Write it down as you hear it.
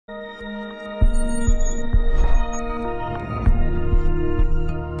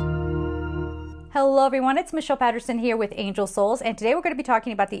Hello everyone, it's Michelle Patterson here with Angel Souls, and today we're going to be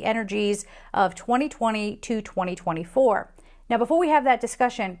talking about the energies of 2020 to 2024. Now, before we have that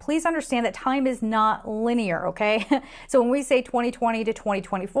discussion, please understand that time is not linear, okay? So when we say 2020 to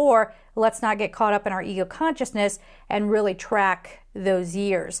 2024, let's not get caught up in our ego consciousness and really track those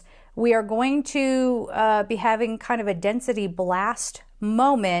years. We are going to be having kind of a density blast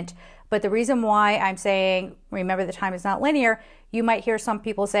moment, but the reason why I'm saying, remember that time is not linear, you might hear some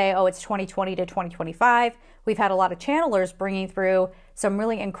people say, oh, it's 2020 to 2025. We've had a lot of channelers bringing through some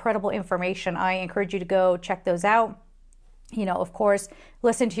really incredible information. I encourage you to go check those out. You know, of course,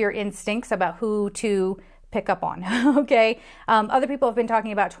 listen to your instincts about who to pick up on, okay? Other people have been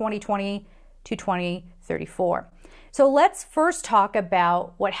talking about 2020 to 2034. So let's first talk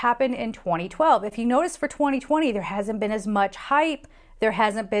about what happened in 2012. If you notice for 2020, there hasn't been as much hype. There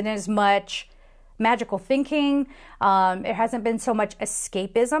hasn't been as much magical thinking. There hasn't been so much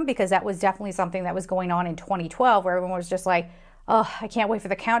escapism, because that was definitely something that was going on in 2012, where everyone was just like, oh, I can't wait for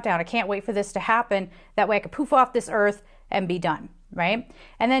the countdown. I can't wait for this to happen. That way I could poof off this earth and be done, right?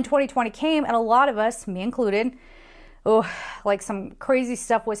 And then 2020 came, and a lot of us, me included, like some crazy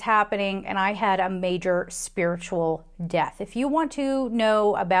stuff was happening, and I had a major spiritual death. If you want to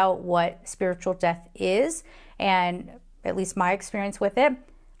know about what spiritual death is, and at least my experience with it,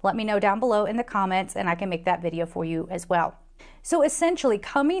 let me know down below in the comments, and I can make that video for you as well. So essentially,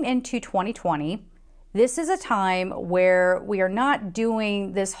 coming into 2020, this is a time where we are not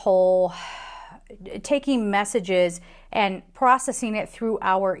doing this whole taking messages and processing it through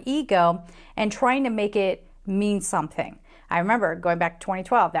our ego and trying to make it mean something. I remember going back to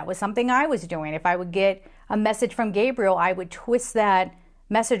 2012, that was something I was doing. If I would get a message from Gabriel, I would twist that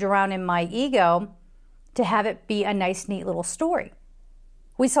message around in my ego to have it be a nice, neat little story.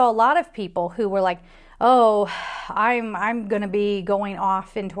 We saw a lot of people who were like, oh, I'm going to be going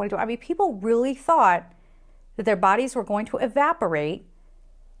off in 2020. I mean, people really thought that their bodies were going to evaporate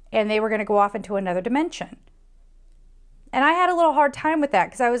and they were going to go off into another dimension. And I had a little hard time with that,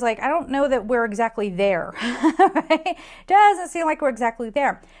 because I was like, I don't know that we're exactly there. Right? Doesn't seem like we're exactly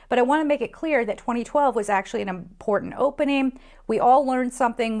there. But I want to make it clear that 2012 was actually an important opening. We all learned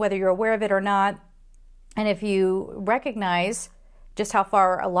something, whether you're aware of it or not. And if you recognize just how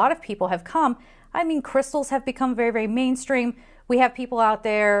far a lot of people have come, I mean, crystals have become very, very mainstream. We have people out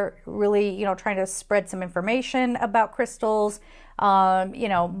there really, you know, trying to spread some information about crystals, you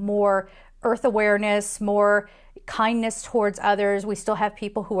know, more earth awareness, more kindness towards others. We still have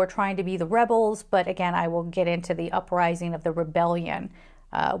people who are trying to be the rebels, but again, I will get into the uprising of the rebellion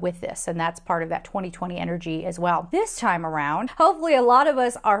with this, and that's part of that 2020 energy as well. This time around, hopefully a lot of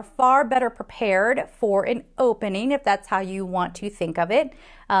us are far better prepared for an opening, if that's how you want to think of it.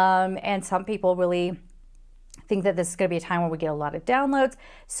 And some people really think that this is going to be a time where we get a lot of downloads.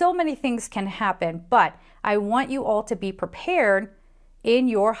 So many things can happen, but I want you all to be prepared in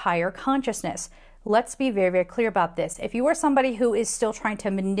your higher consciousness. Let's be very, very clear about this. If you are somebody who is still trying to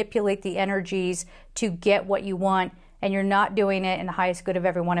manipulate the energies to get what you want, and you're not doing it in the highest good of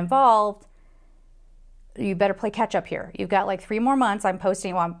everyone involved, you better play catch up here. You've got like 3 more months. I'm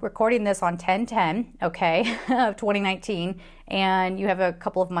recording this on 10/10, okay, of 2019, and you have a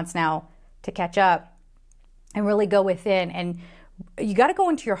couple of months now to catch up and really go within. And you got to go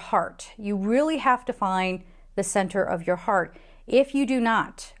into your heart. You really have to find the center of your heart. If you do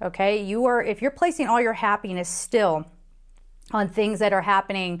not, okay, if you're placing all your happiness still on things that are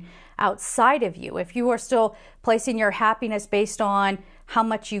happening outside of you, if you are still placing your happiness based on how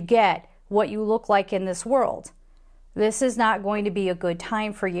much you get, what you look like in this world, this is not going to be a good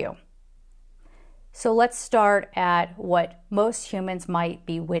time for you. So let's start at what most humans might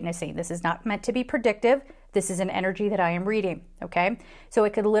be witnessing. This is not meant to be predictive. This is an energy that I am reading, okay? So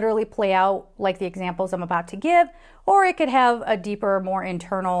it could literally play out like the examples I'm about to give, or it could have a deeper, more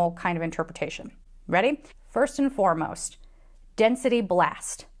internal kind of interpretation. Ready? First and foremost, density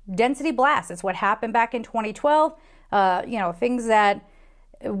blast. Density blast is what happened back in 2012. You know, things that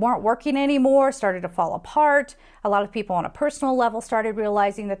weren't working anymore started to fall apart. A lot of people on a personal level started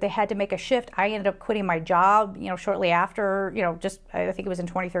realizing that they had to make a shift. I ended up quitting my job, you know, shortly after, you know, I think it was in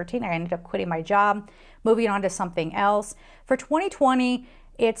 2013, I ended up quitting my job, moving on to something else. For 2020,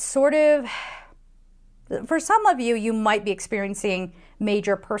 it's sort of, for some of you, you might be experiencing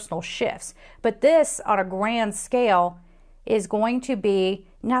major personal shifts, but this on a grand scale is going to be,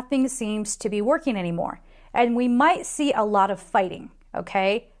 nothing seems to be working anymore. And we might see a lot of fighting,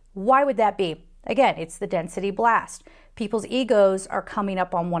 okay? Why would that be? Again, it's the density blast. People's egos are coming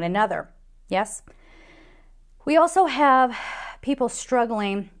up on one another, yes? We also have people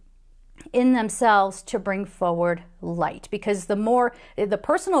struggling in themselves to bring forward light, because the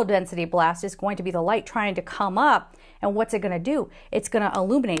personal density blast is going to be the light trying to come up. And what's it going to do? It's going to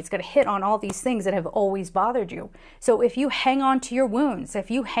illuminate. It's going to hit on all these things that have always bothered you. So if you hang on to your wounds,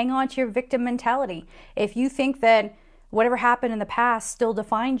 if you hang on to your victim mentality, if you think that whatever happened in the past still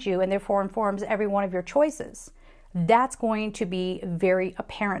defines you and therefore informs every one of your choices, that's going to be very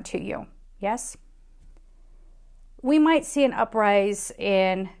apparent to you. Yes? We might see an uprise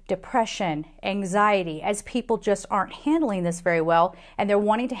in depression, anxiety, as people just aren't handling this very well and they're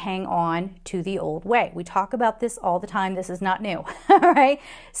wanting to hang on to the old way. We talk about this all the time. This is not new, all right?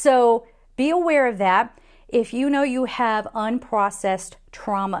 So be aware of that. If you know you have unprocessed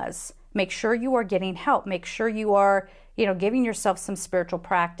traumas, make sure you are getting help. Make sure you are, giving yourself some spiritual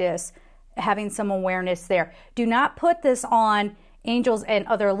practice, having some awareness there. Do not put this on angels and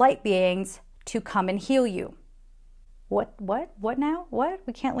other light beings to come and heal you. What now? What?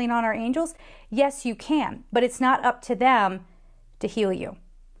 We can't lean on our angels? Yes, you can, but it's not up to them to heal you.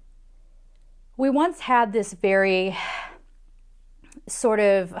 We once had this very sort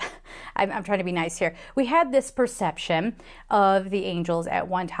of, I'm trying to be nice here. We had this perception of the angels at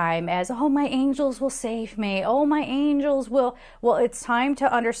one time as, oh, my angels will save me. Oh, my angels will. Well, it's time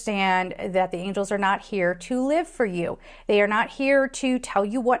to understand that the angels are not here to live for you. They are not here to tell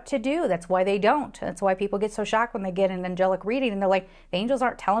you what to do. That's why they don't. That's why people get so shocked when they get an angelic reading and they're like, the angels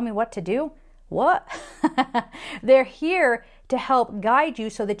aren't telling me what to do. What? They're here to help guide you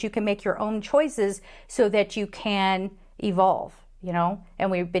so that you can make your own choices so that you can evolve.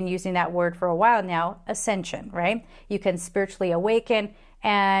 And we've been using that word for a while now, ascension, right? You can spiritually awaken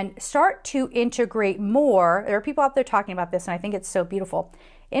and start to integrate more. There are people out there talking about this, and I think it's so beautiful.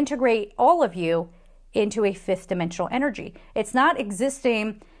 Integrate all of you into a fifth dimensional energy. It's not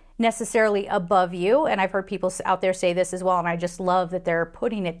existing necessarily above you, and I've heard people out there say this as well, and I just love that they're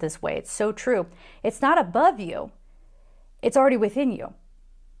putting it this way. It's so true. It's not above you. It's already within you.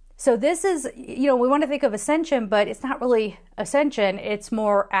 So this is, we want to think of ascension, but it's not really ascension. It's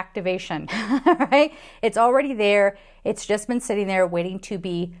more activation, right? It's already there. It's just been sitting there waiting to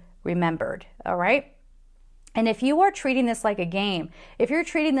be remembered, all right? And if you are treating this like a game, if you're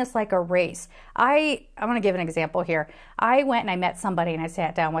treating this like a race, I'm going to give an example here. I went and I met somebody and I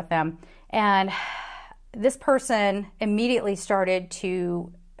sat down with them, and this person immediately started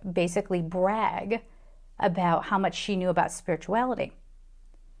to basically brag about how much she knew about spirituality.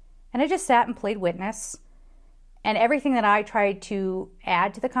 And I just sat and played witness, and everything that I tried to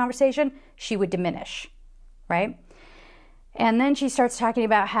add to the conversation, she would diminish, right? And then she starts talking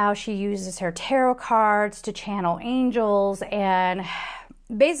about how she uses her tarot cards to channel angels, and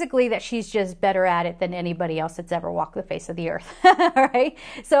basically that she's just better at it than anybody else that's ever walked the face of the earth, right?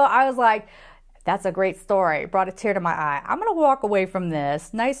 So I was like, that's a great story. Brought a tear to my eye. I'm going to walk away from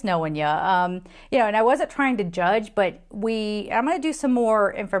this. Nice knowing you. And I wasn't trying to judge, but I'm going to do some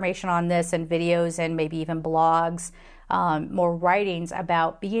more information on this and videos and maybe even blogs, more writings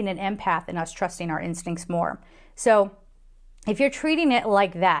about being an empath and us trusting our instincts more. So if you're treating it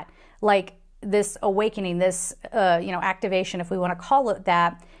like that, like this awakening, this, activation, if we want to call it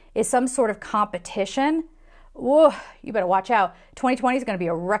that, is some sort of competition, whoa, you better watch out. 2020 is going to be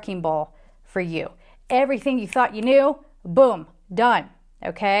a wrecking ball for you. Everything you thought you knew, boom, done,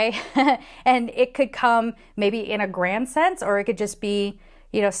 okay? And it could come maybe in a grand sense, or it could just be,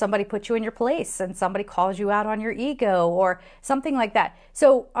 somebody put you in your place and somebody calls you out on your ego or something like that.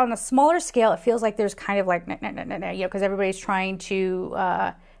 So on a smaller scale, it feels like there's kind of like, because everybody's trying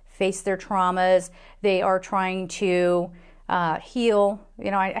to face their traumas. They are trying to heal.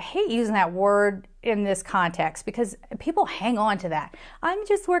 I hate using that word in this context because people hang on to that. I'm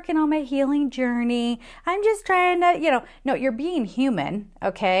just working on my healing journey. I'm just trying to, no, you're being human,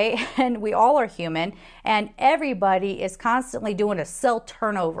 okay? And we all are human, and everybody is constantly doing a cell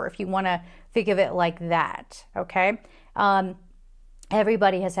turnover, if you want to think of it like that, okay?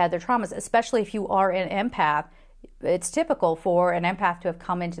 Everybody has had their traumas, especially if you are an empath. It's typical for an empath to have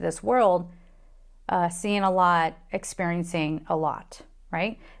come into this world seeing a lot, experiencing a lot,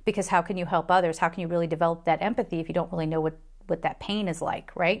 right? Because how can you help others? How can you really develop that empathy if you don't really know what that pain is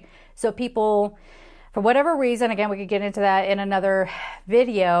like, right? So people, for whatever reason, again, we could get into that in another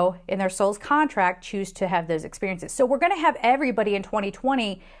video, in their soul's contract, choose to have those experiences. So we're going to have everybody in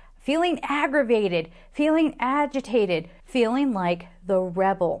 2020 feeling aggravated, feeling agitated, feeling like the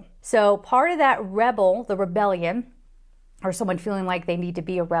rebel. So part of that rebel, the rebellion, or someone feeling like they need to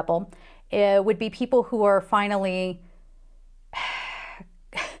be a rebel, it would be people who are finally,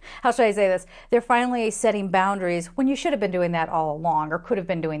 how should I say this? They're finally setting boundaries when you should have been doing that all along, or could have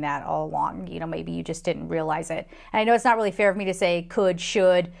been doing that all along. Maybe you just didn't realize it. And I know it's not really fair of me to say could,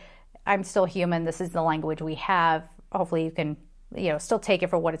 should. I'm still human. This is the language we have. Hopefully you can, still take it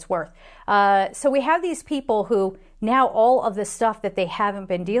for what it's worth. So we have these people who now all of the stuff that they haven't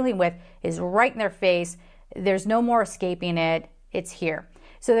been dealing with is right in their face. There's no more escaping it. It's here.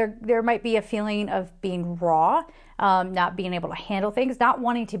 So there might be a feeling of being raw, not being able to handle things, not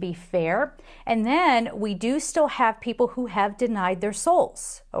wanting to be fair. And then we do still have people who have denied their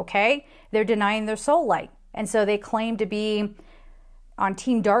souls, okay? They're denying their soul light. And so they claim to be on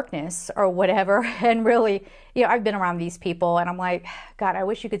Team Darkness or whatever. And really, I've been around these people and I'm like, God, I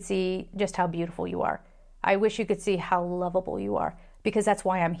wish you could see just how beautiful you are. I wish you could see how lovable you are, because that's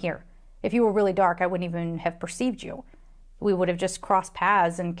why I'm here. If you were really dark, I wouldn't even have perceived you. We would have just crossed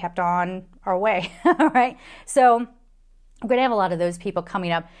paths and kept on our way, all right? So I'm going to have a lot of those people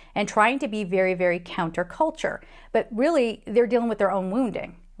coming up and trying to be very, very counterculture. But really, they're dealing with their own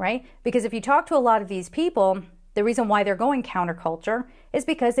wounding, right? Because if you talk to a lot of these people, the reason why they're going counterculture is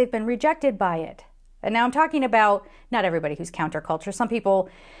because they've been rejected by it. And now I'm talking about not everybody who's counterculture. Some people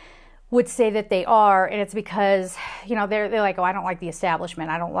would say that they are, and it's because, they're like, oh, I don't like the establishment.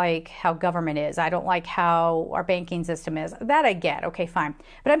 I don't like how government is. I don't like how our banking system is. That I get. Okay, fine.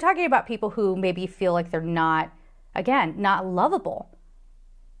 But I'm talking about people who maybe feel like they're not lovable.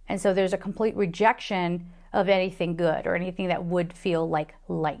 And so there's a complete rejection of anything good or anything that would feel like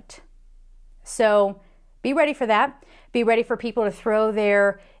light. So be ready for that. Be ready for people to throw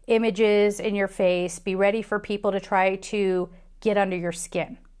their images in your face. Be ready for people to try to get under your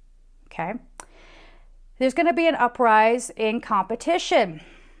skin. Okay. There's going to be an uprise in competition.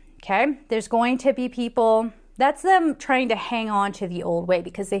 Okay. There's going to be people, that's them trying to hang on to the old way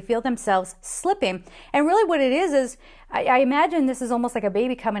because they feel themselves slipping. And really what it is I imagine this is almost like a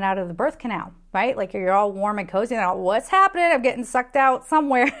baby coming out of the birth canal, right? Like you're all warm and cozy and what's happening? I'm getting sucked out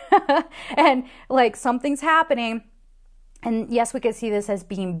somewhere. And like something's happening. And yes, we could see this as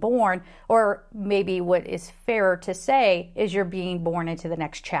being born, or maybe what is fairer to say is you're being born into the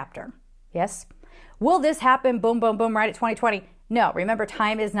next chapter. Yes? Will this happen boom, boom, boom, right at 2020? No. Remember,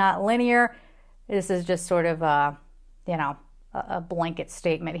 time is not linear. This is just sort of a blanket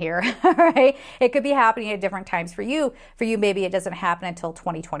statement here, right? It could be happening at different times for you. For you, maybe it doesn't happen until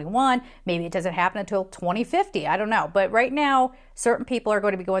 2021. Maybe it doesn't happen until 2050. I don't know. But right now, certain people are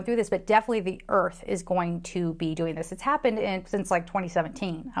going to be going through this, but definitely the earth is going to be doing this. It's happened since like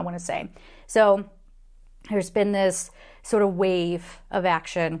 2017, I want to say. So there's been this sort of wave of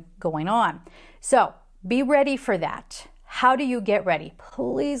action going on. So be ready for that. How do you get ready?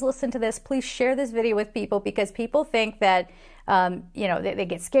 Please listen to this. Please share this video with people, because people think that, they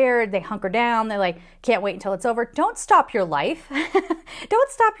get scared, they hunker down, they're like, can't wait until it's over. Don't stop your life. Don't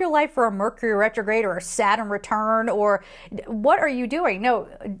stop your life for a Mercury retrograde or a Saturn return, or what are you doing? No,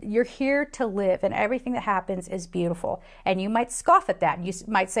 you're here to live, and everything that happens is beautiful. And you might scoff at that. You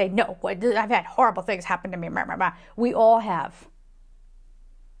might say, no, I've had horrible things happen to me. We all have.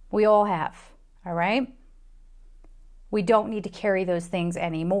 We all have. All right? We don't need to carry those things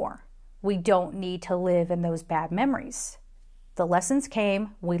anymore. We don't need to live in those bad memories. The lessons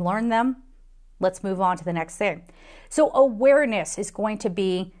came, we learned them. Let's move on to the next thing. So awareness is going to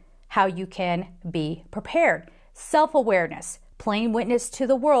be how you can be prepared. Self-awareness, playing witness to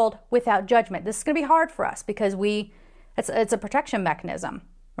the world without judgment. This is going to be hard for us because it's a protection mechanism,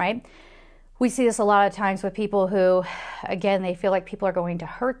 right? We see this a lot of times with people who, again, they feel like people are going to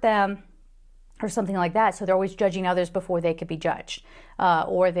hurt them or something like that. So they're always judging others before they could be judged.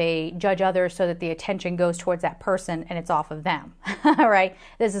 Or they judge others so that the attention goes towards that person and it's off of them. All right.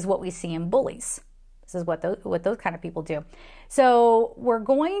 This is what we see in bullies. This is what those kind of people do. So we're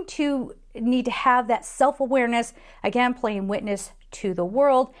going to need to have that self-awareness, again, playing witness to the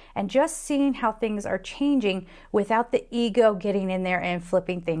world and just seeing how things are changing without the ego getting in there and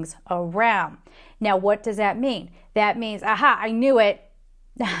flipping things around. Now, what does that mean? That means, aha, I knew it.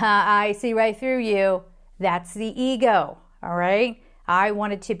 I see right through you. That's the ego, all right? I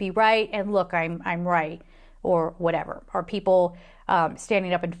wanted to be right, and look, I'm right, or whatever. Or people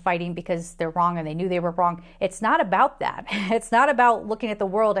standing up and fighting because they're wrong and they knew they were wrong. It's not about that. It's not about looking at the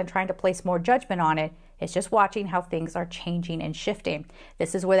world and trying to place more judgment on it. It's just watching how things are changing and shifting.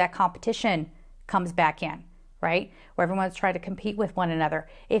 This is where that competition comes back in, right? Where everyone's trying to compete with one another.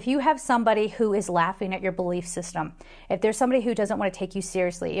 If you have somebody who is laughing at your belief system, if there's somebody who doesn't want to take you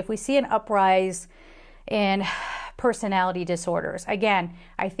seriously, if we see an uprise in personality disorders, again,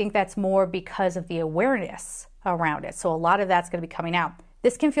 I think that's more because of the awareness around it. So a lot of that's going to be coming out.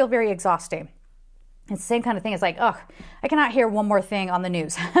 This can feel very exhausting. It's the same kind of thing. It's like, oh, I cannot hear one more thing on the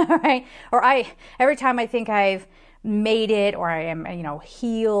news, right? Or every time I think I've made it, or I am,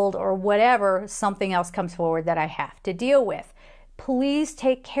 healed or whatever, something else comes forward that I have to deal with. please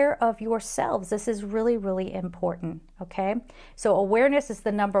take care of yourselves. This is really, really important, okay? So awareness is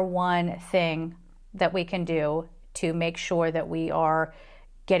the number one thing that we can do to make sure that we are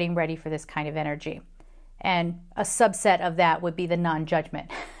getting ready for this kind of energy. And a subset of that would be the non-judgment,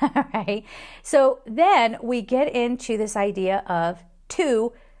 right? So then we get into this idea of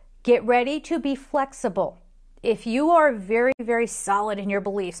 2, get ready to be flexible. If you are very, very solid in your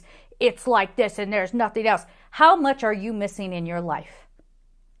beliefs, it's like this and there's nothing else, how much are you missing in your life?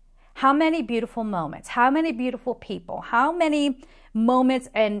 How many beautiful moments, how many beautiful people, how many moments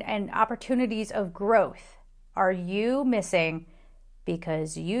and opportunities of growth are you missing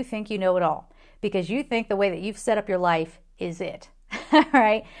because you think you know it all? Because you think the way that you've set up your life is it,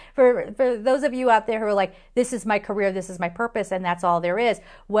 right? For those of you out there who are like, this is my career, this is my purpose, and that's all there is.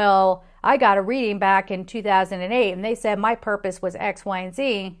 Well, I got a reading back in 2008, and they said my purpose was X, Y, and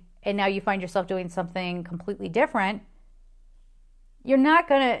Z, and now you find yourself doing something completely different. You're not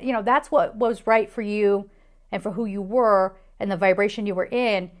going to, that's what was right for you and for who you were and the vibration you were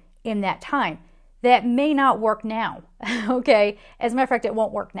in that time. That may not work now, okay? As a matter of fact, it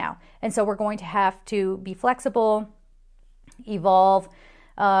won't work now. And so we're going to have to be flexible, evolve.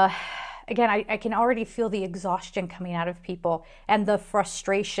 Again, I can already feel the exhaustion coming out of people and the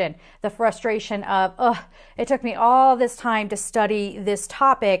frustration of, it took me all this time to study this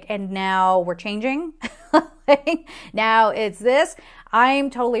topic and now we're changing. Now it's this. I'm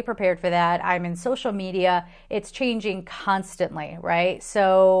totally prepared for that. I'm in social media. It's changing constantly, right?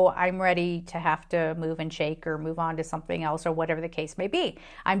 So I'm ready to have to move and shake or move on to something else or whatever the case may be.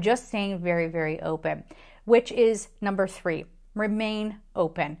 I'm just staying very, very open, which is number 3. Remain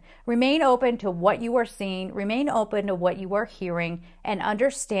open. Remain open to what you are seeing. Remain open to what you are hearing and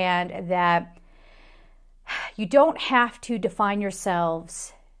understand that you don't have to define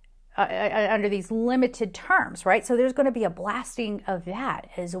yourselves under these limited terms, right? So there's going to be a blasting of that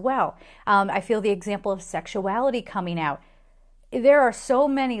as well. I feel the example of sexuality coming out. There are so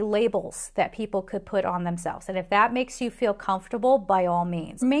many labels that people could put on themselves. And if that makes you feel comfortable, by all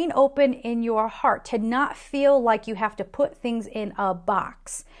means. Remain open in your heart to not feel like you have to put things in a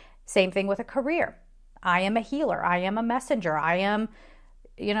box. Same thing with a career. I am a healer. I am a messenger. I am,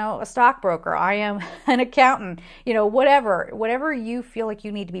 a stockbroker. I am an accountant. Whatever you feel like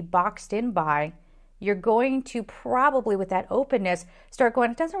you need to be boxed in by, you're going to probably, with that openness, start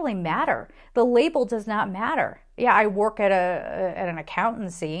going, it doesn't really matter. The label does not matter. Yeah, I work at an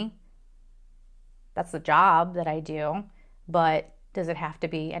accountancy. That's the job that I do. But does it have to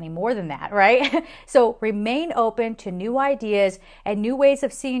be any more than that, right? So remain open to new ideas and new ways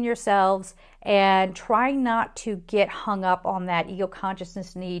of seeing yourselves, and try not to get hung up on that ego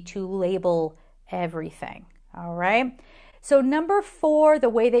consciousness need to label everything, all right? So number 4, the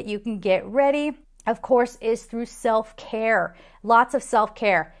way that you can get ready, of course, is through self-care. Lots of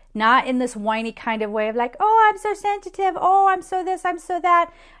self-care. Not in this whiny kind of way of like, oh, I'm so sensitive. Oh, I'm so this, I'm so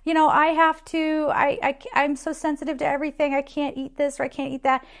that. I'm so sensitive to everything. I can't eat this or I can't eat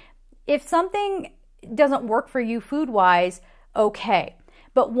that. If something doesn't work for you food-wise, okay.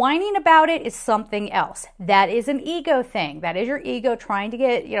 But whining about it is something else. That is an ego thing. That is your ego trying to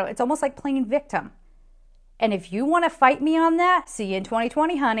get, it's almost like playing victim. And if you want to fight me on that, see you in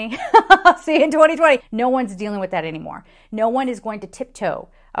 2020, honey. See you in 2020. No one's dealing with that anymore. No one is going to tiptoe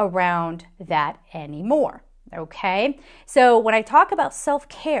around that anymore, okay? So when I talk about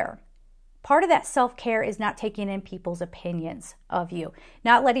self-care, part of that self-care is not taking in people's opinions of you,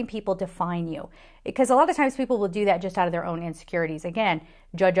 not letting people define you. Because a lot of times people will do that just out of their own insecurities. Again,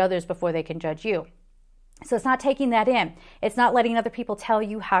 judge others before they can judge you. So it's not taking that in. It's not letting other people tell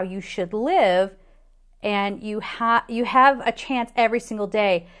you how you should live. And you have a chance every single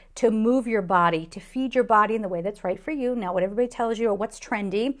day to move your body, to feed your body in the way that's right for you, not what everybody tells you or what's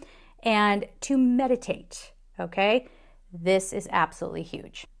trendy, and to meditate, okay? This is absolutely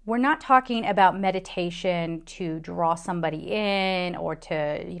huge. We're not talking about meditation to draw somebody in or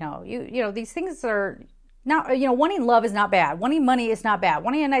to, these things are not, wanting love is not bad. Wanting money is not bad.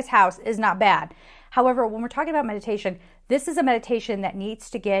 Wanting a nice house is not bad. However, when we're talking about meditation, this is a meditation that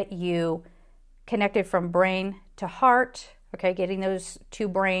needs to get you connected from brain to heart, okay, getting those two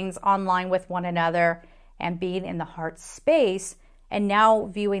brains online with one another and being in the heart space, and now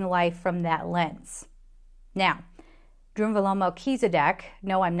viewing life from that lens. Now, Drunvalo Melchizedek,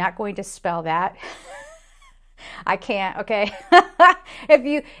 no, I'm not going to spell that. I can't, okay?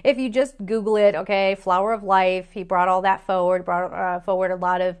 If you just Google it, okay, Flower of Life, he brought all that forward, brought forward a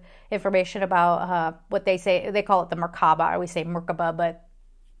lot of information about what they say, they call it the Merkaba. I always say Merkaba, but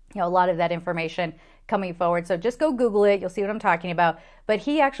a lot of that information coming forward. So just go Google it. You'll see what I'm talking about. But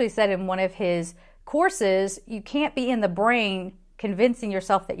he actually said in one of his courses, you can't be in the brain convincing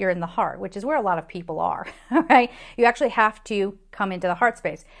yourself that you're in the heart, which is where a lot of people are, right? You actually have to come into the heart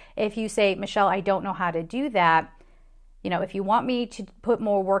space. If you say, Michelle, I don't know how to do that, if you want me to put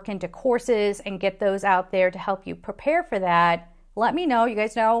more work into courses and get those out there to help you prepare for that, let me know. You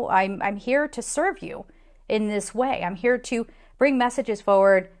guys know I'm here to serve you in this way. I'm here to bring messages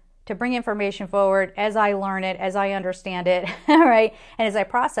forward, to bring information forward as I learn it, as I understand it, right? And as I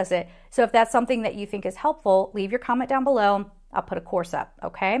process it. So if that's something that you think is helpful, leave your comment down below. I'll put a course up,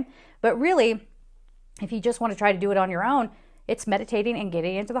 okay? But really, if you just want to try to do it on your own, it's meditating and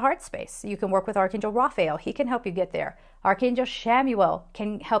getting into the heart space. You can work with Archangel Raphael. He can help you get there. Archangel Chamuel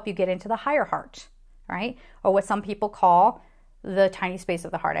can help you get into the higher heart, right? Or what some people call the tiny space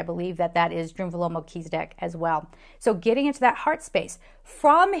of the heart. I believe that is Drunvalo Melchizedek as well. So getting into that heart space.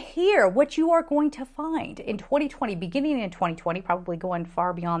 From here, what you are going to find in 2020, beginning in 2020, probably going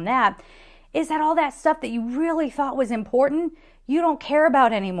far beyond that, is that all that stuff that you really thought was important, you don't care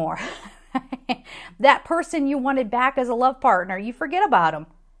about anymore. That person you wanted back as a love partner, you forget about them.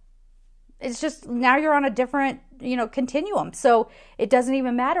 It's just now you're on a different, continuum. So it doesn't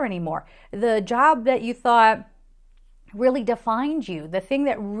even matter anymore. The job that you thought really defined you, the thing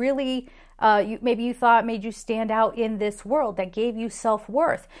that really maybe you thought made you stand out in this world, that gave you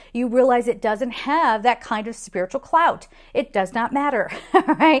self-worth, you realize it doesn't have that kind of spiritual clout. It does not matter,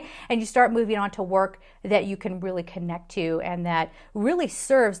 right? And you start moving on to work that you can really connect to and that really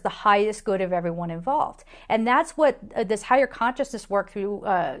serves the highest good of everyone involved. And that's what this higher consciousness work through,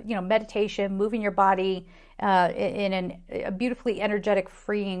 meditation, moving your body in a beautifully energetic,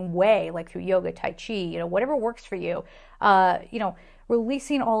 freeing way, like through yoga, tai chi, whatever works for you,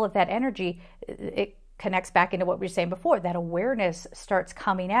 releasing all of that energy, it connects back into what we were saying before. That awareness starts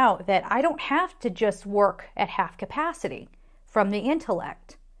coming out that I don't have to just work at half capacity from the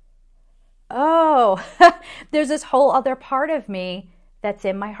intellect. Oh, there's this whole other part of me that's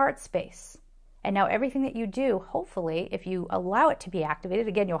in my heart space. And now everything that you do, hopefully, if you allow it to be activated,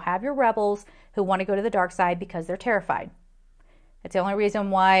 again, you'll have your rebels who want to go to the dark side because they're terrified. That's the only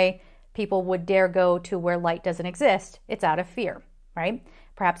reason why people would dare go to where light doesn't exist. It's out of fear, right?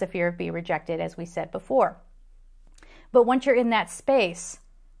 Perhaps a fear of being rejected, as we said before. But once you're in that space,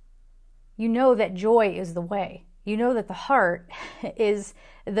 you know that joy is the way. You know that the heart is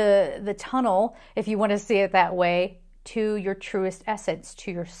the tunnel, if you want to see it that way, to your truest essence,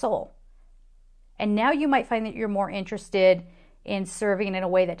 to your soul. And now you might find that you're more interested in serving in a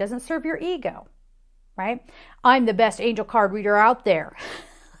way that doesn't serve your ego, right? I'm the best angel card reader out there.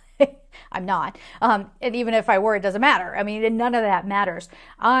 I'm not. And even if I were, it doesn't matter. I mean, none of that matters.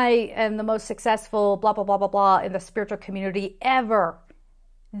 I am the most successful, blah, blah, blah, blah, blah, in the spiritual community ever.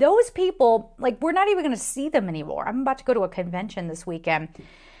 Those people, we're not even going to see them anymore. I'm about to go to a convention this weekend,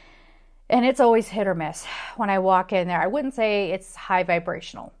 and it's always hit or miss when I walk in there. I wouldn't say it's high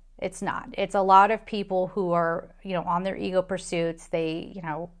vibrational. It's not. It's a lot of people who are, on their ego pursuits. They,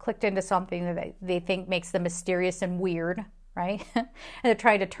 clicked into something that they think makes them mysterious and weird, right? And they're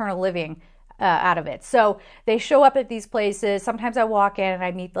trying to turn a living out of it. So they show up at these places. Sometimes I walk in and I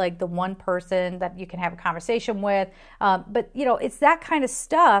meet the one person that you can have a conversation with. But, it's that kind of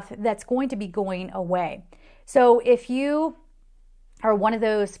stuff that's going to be going away. So if you are one of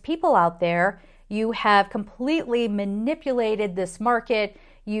those people out there, you have completely manipulated this market.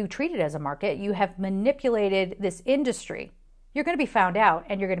 You treat it as a market. You have manipulated this industry. You're going to be found out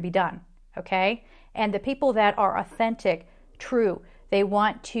and you're going to be done. Okay? And the people that are authentic, true, they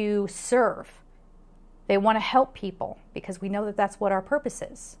want to serve. They want to help people because we know that that's what our purpose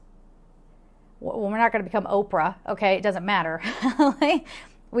is. Well, we're not going to become Oprah. Okay? It doesn't matter.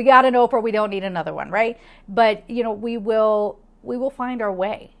 We got an Oprah. We don't need another one, right? But, we will find our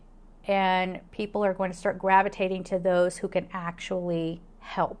way. And people are going to start gravitating to those who can actually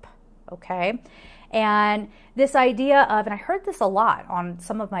help, okay? And this idea of, and I heard this a lot on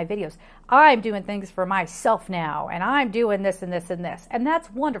some of my videos, I'm doing things for myself now, and I'm doing this and this and this. And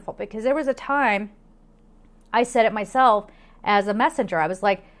that's wonderful because there was a time I said it myself as a messenger. I was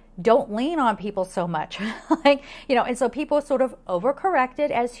like, don't lean on people so much. And so people sort of overcorrected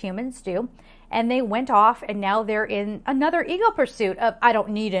as humans do. And they went off and now they're in another ego pursuit of, I don't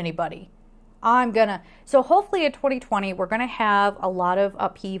need anybody. So hopefully in 2020, we're going to have a lot of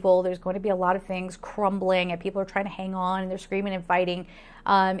upheaval. There's going to be a lot of things crumbling and people are trying to hang on and they're screaming and fighting.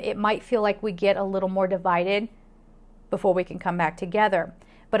 It might feel like we get a little more divided before we can come back together.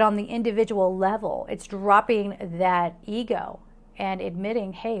 But on the individual level, it's dropping that ego and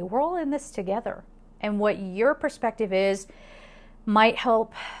admitting, hey, we're all in this together. And what your perspective is might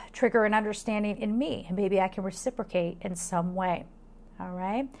help trigger an understanding in me. And maybe I can reciprocate in some way. All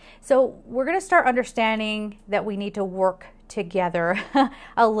right. So we're going to start understanding that we need to work together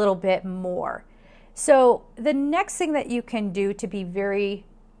a little bit more. So the next thing that you can do to be very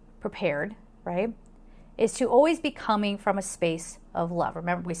prepared, right, is to always be coming from a space of love.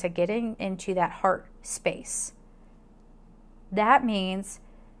 Remember, we said getting into that heart space. That means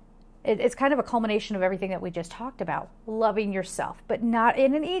it's kind of a culmination of everything that we just talked about. Loving yourself, but not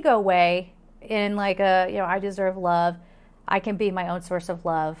in an ego way, in like a, I deserve love, I can be my own source of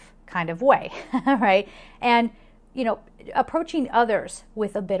love kind of way, right? And, approaching others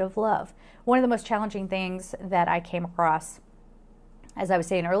with a bit of love. One of the most challenging things that I came across, as I was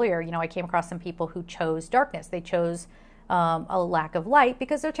saying earlier, I came across some people who chose darkness. They chose a lack of light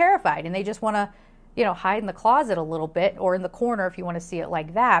because they're terrified and they just want to, hide in the closet a little bit, or in the corner if you want to see it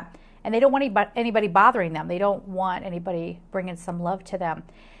like that. And they don't want anybody bothering them. They don't want anybody bringing some love to them.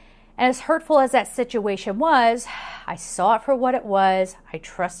 And as hurtful as that situation was, I saw it for what it was. I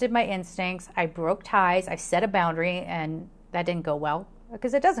trusted my instincts. I broke ties. I set a boundary, and that didn't go well,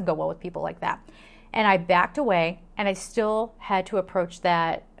 because it doesn't go well with people like that. And I backed away, and I still had to approach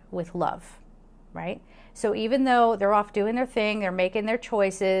that with love, right? So even though they're off doing their thing, they're making their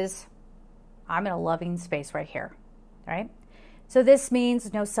choices, I'm in a loving space right here, right? So this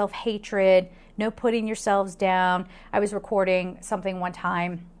means no self-hatred, no putting yourselves down. I was recording something one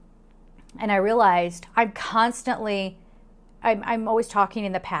time, and I realized I'm always talking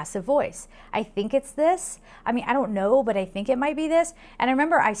in the passive voice. I think it's this. I don't know, but I think it might be this. And I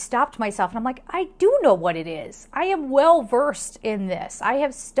remember I stopped myself and I'm like, I do know what it is. I am well versed in this. I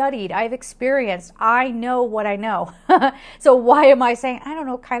have studied, I've experienced, I know what I know. So why am I saying, I don't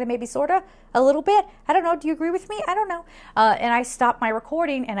know, kind of, maybe, sort of, a little bit? I don't know. Do you agree with me? I don't know. And I stopped my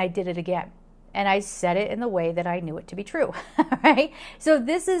recording and I did it again. And I said it in the way that I knew it to be true, right? So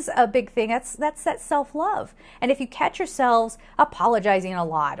this is a big thing. That's that self-love. And if you catch yourselves apologizing a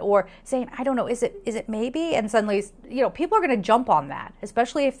lot or saying, I don't know, is it maybe? And suddenly, people are going to jump on that,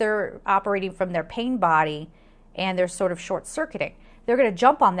 especially if they're operating from their pain body and they're sort of short-circuiting. They're going to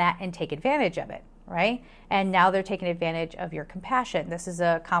jump on that and take advantage of it, right? And now they're taking advantage of your compassion. This is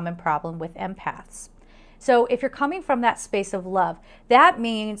a common problem with empaths. So if you're coming from that space of love, that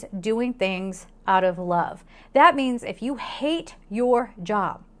means doing things out of love. That means if you hate your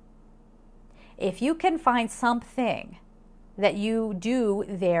job, if you can find something that you do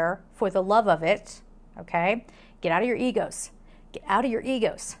there for the love of it, okay, get out of your egos. Get out of your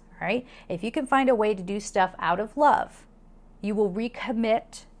egos, right? If you can find a way to do stuff out of love, you will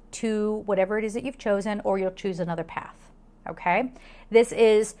recommit to whatever it is that you've chosen, or you'll choose another path, okay? This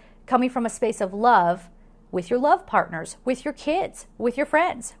is coming from a space of love with your love partners, with your kids, with your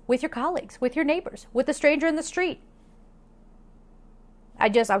friends, with your colleagues, with your neighbors, with the stranger in the street. I'll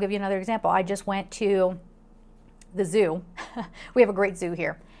give you another example. I just went to the zoo. We have a great zoo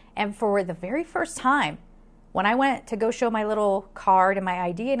here. And for the very first time, when I went to go show my little card and my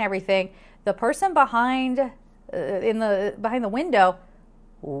ID and everything, the person behind the window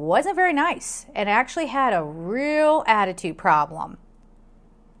wasn't very nice and actually had a real attitude problem.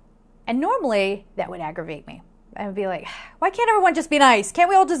 And normally that would aggravate me. I would be like, why can't everyone just be nice? Can't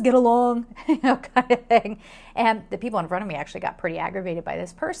we all just get along? Kind of thing. And the people in front of me actually got pretty aggravated by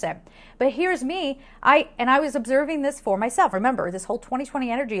this person. But here's me. I was observing this for myself. Remember, this whole 2020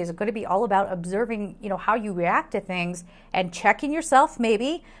 energy is going to be all about observing, how you react to things and checking yourself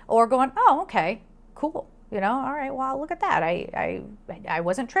maybe, or going, oh, okay, cool. All right, well, look at that. I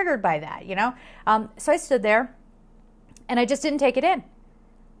wasn't triggered by that, So I stood there and I just didn't take it in.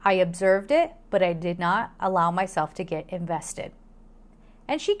 I observed it, but I did not allow myself to get invested.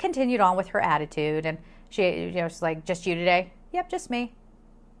 And she continued on with her attitude, and she's like, just you today? Yep, just me.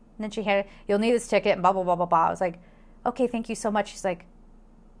 And then she had, you'll need this ticket, and blah, blah, blah, blah, blah. I was like, okay, thank you so much. She's like,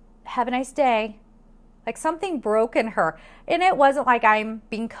 have a nice day. Like something broke in her. And it wasn't like I'm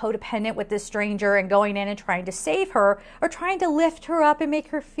being codependent with this stranger and going in and trying to save her or trying to lift her up and make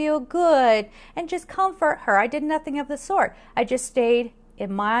her feel good and just comfort her. I did nothing of the sort. I just stayed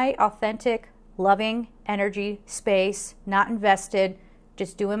in my authentic, loving energy space, not invested,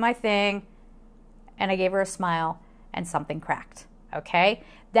 just doing my thing. And I gave her a smile and something cracked. Okay?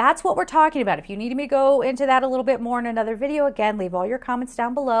 That's what we're talking about. If you need me to go into that a little bit more in another video, again, leave all your comments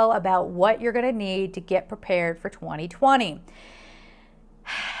down below about what you're going to need to get prepared for 2020.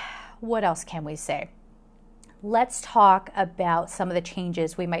 What else can we say? Let's talk about some of the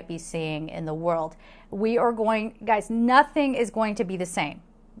changes we might be seeing in the world. Guys, nothing is going to be the same.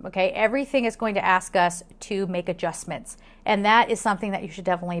 Okay, everything is going to ask us to make adjustments. And that is something that you should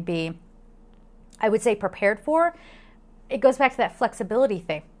definitely be, I would say, prepared for. It goes back to that flexibility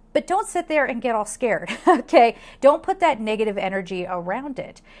thing. But don't sit there and get all scared, okay? Don't put that negative energy around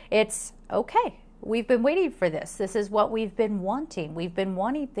it. It's okay. we've been waiting for this. This is what we've been wanting. We've been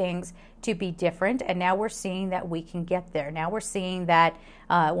wanting things to be different, and now we're seeing that we can get there. Now we're seeing that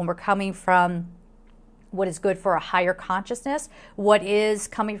when we're coming from what is good for a higher consciousness, what is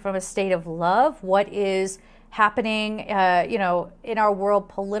coming from a state of love, what is happening, in our world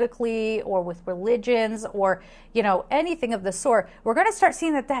politically or with religions or, anything of the sort, we're going to start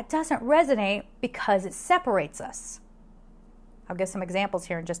seeing that that doesn't resonate because it separates us. I'll give some examples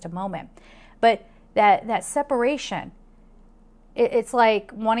here in just a moment. But that separation, it's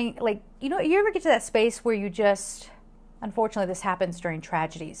like wanting, you ever get to that space where you just, unfortunately this happens during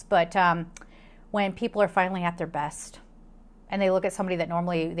tragedies, but when people are finally at their best, and they look at somebody that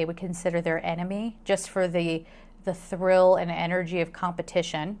normally they would consider their enemy just for the thrill and energy of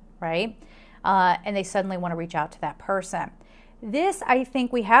competition, right? And they suddenly want to reach out to that person. This, I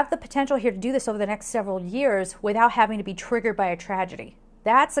think we have the potential here to do this over the next several years without having to be triggered by a tragedy.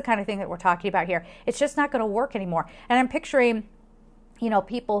 That's the kind of thing that we're talking about here. It's just not going to work anymore. And I'm picturing,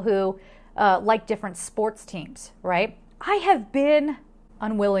 people who like different sports teams, right? I have been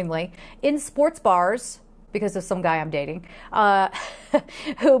unwillingly in sports bars because of some guy I'm dating,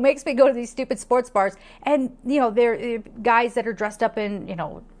 who makes me go to these stupid sports bars. And, they're guys that are dressed up in,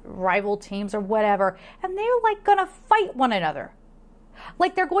 rival teams or whatever. And they're going to fight one another.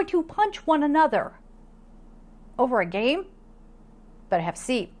 Like they're going to punch one another over a game. Better have a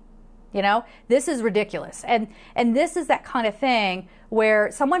seat. This is ridiculous. And this is that kind of thing where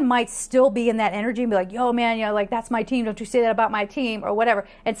someone might still be in that energy and be like, yo, man, that's my team. Don't you say that about my team or whatever.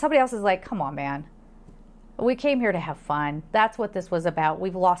 And somebody else is like, come on, man. We came here to have fun. That's what this was about.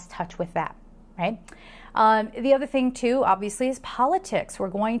 We've lost touch with that, right? The other thing, too, obviously, is politics. We're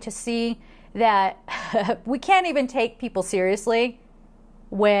going to see that we can't even take people seriously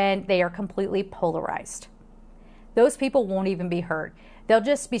when they are completely polarized. Those people won't even be heard. They'll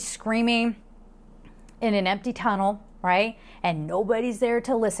just be screaming in an empty tunnel, right? And nobody's there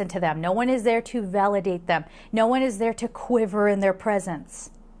to listen to them. No one is there to validate them. No one is there to quiver in their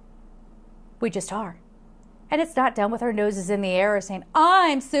presence. We just are. And it's not done with our noses in the air or saying,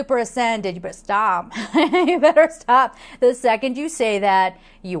 I'm super ascended. You better stop. You better stop. The second you say that,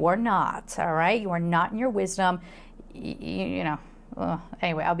 you are not, all right? You are not in your wisdom.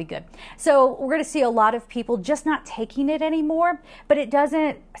 Anyway, I'll be good. So we're going to see a lot of people just not taking it anymore, but it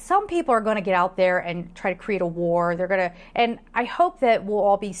doesn't, some people are going to get out there and try to create a war. They're going to, and I hope that we'll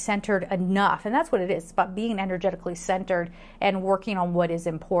all be centered enough. And that's what it is. It's about being energetically centered and working on what is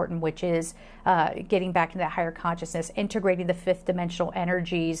important, which is getting back into that higher consciousness, integrating the fifth dimensional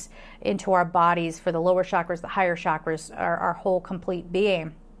energies into our bodies for the lower chakras, the higher chakras, our whole complete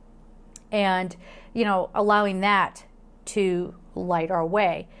being. And, allowing that to light our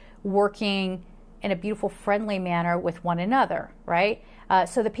way, working in a beautiful, friendly manner with one another, right?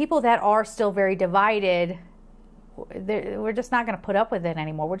 So the people that are still very divided, we're just not going to put up with it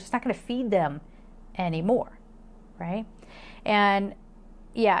anymore. We're just not going to feed them anymore, right? And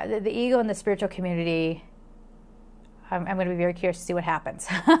yeah, the ego in the spiritual community, I'm going to be very curious to see what happens.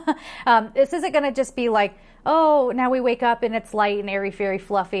 This isn't going to just be like, oh, now we wake up and it's light and airy, fairy,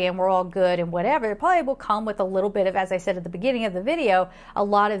 fluffy, and we're all good and whatever. It probably will come with a little bit of, as I said at the beginning of the video, a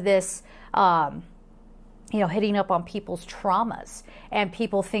lot of this, hitting up on people's traumas and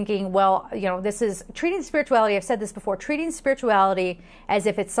people thinking, well, this is treating spirituality. I've said this before, treating spirituality as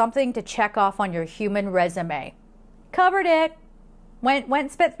if it's something to check off on your human resume. Covered it. Went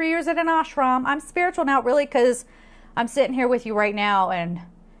and spent 3 years at an ashram. I'm spiritual now, really, because I'm sitting here with you right now and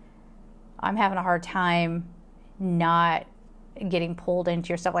I'm having a hard time not getting pulled into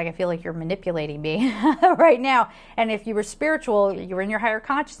your stuff. Like I feel like you're manipulating me right now. And if you were spiritual, you're in your higher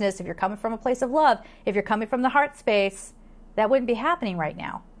consciousness, if you're coming from a place of love, if you're coming from the heart space, that wouldn't be happening right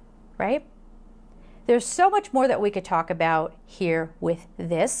now, right? There's so much more that we could talk about here with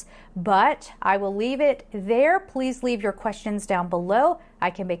this, but I will leave it there. Please leave your questions down below. I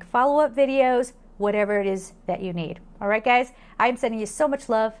can make follow-up videos, whatever it is that you need. All right, guys, I'm sending you so much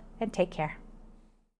love and take care.